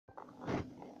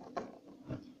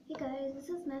guys,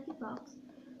 this is Matthew Fox,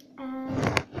 and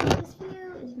this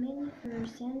video is mainly for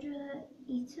Sandra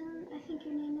Eaton, I think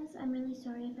your name is. I'm really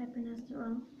sorry if I pronounced it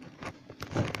wrong.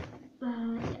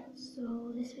 But yeah,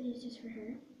 so this video is just for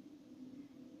her.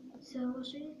 So I'll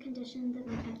show you the condition that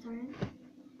my pets are in.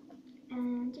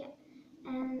 And yeah,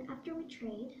 and after we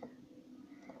trade,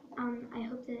 I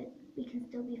hope that we can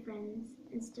still be friends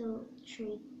and still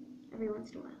trade every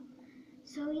once in a while.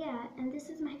 So yeah, and this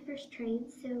is my first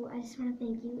trade, so I just want to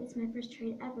thank you. It's my first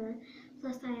trade ever,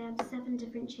 plus I have 7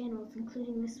 different channels,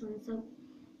 including this one, so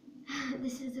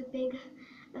this is a big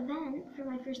event for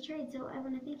my first trade, so I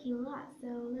want to thank you a lot.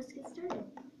 So let's get started.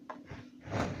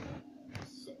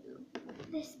 So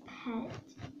this pet,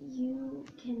 you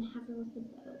can have her with the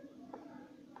bow.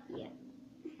 Yeah.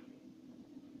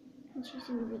 And she's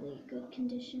in really good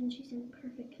condition. She's in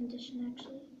perfect condition,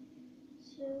 actually.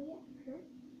 So yeah, her.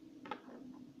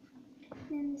 And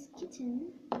then this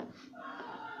kitten, this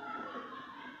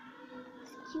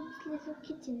cute little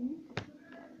kitten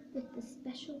with the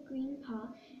special green paw,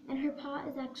 and her paw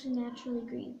is actually naturally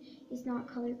green. It's not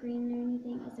color green or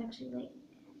anything, it's actually like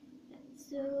that.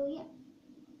 So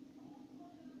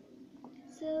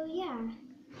yeah.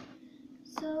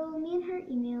 So me and her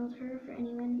emailed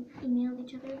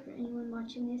each other for anyone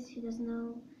watching this who doesn't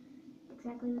know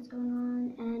exactly what's going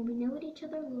on, and we know what each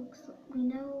other looks like. We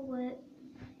know what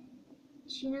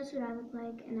she knows what I look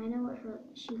like, and I know what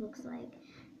she looks like,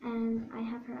 and I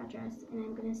have her address, and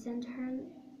I'm gonna send to her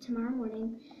tomorrow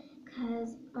morning,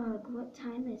 cause what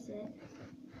time is it?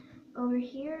 Over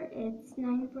here it's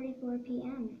 9:44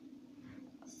 p.m.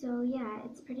 So yeah,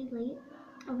 it's pretty late.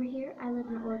 Over here I live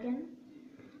in Oregon.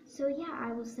 So yeah,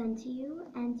 I will send to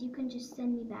you, and you can just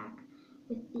send me back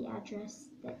with the address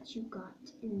that you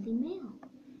got in the mail.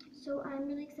 So I'm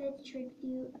really excited to trade with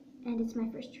you, and it's my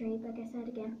first trade, like I said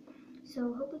again.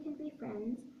 So hope we can be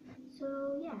friends.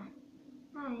 So yeah,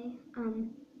 bye.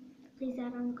 Please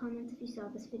add on the comments if you saw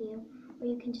this video, or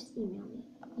you can just email me.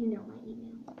 You know my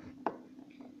email.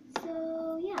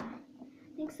 So yeah,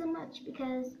 thanks so much,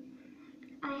 because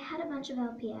I had a bunch of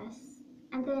LPS,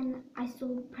 and then I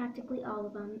sold practically all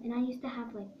of them, and I used to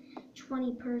have like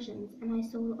 20 Persians, and I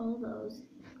sold all those.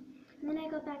 And then I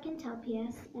got back into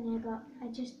LPS, and I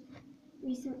just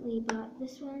recently bought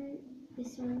this one,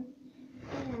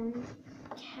 and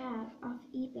cat off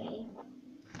eBay.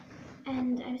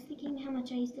 And I was thinking how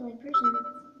much I used to like Persians,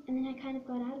 and then I kind of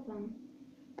got out of them,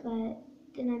 but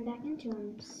then I'm back into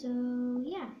them. So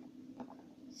yeah,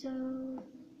 so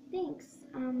thanks.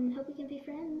 Hope we can be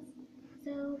friends.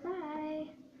 So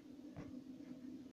bye.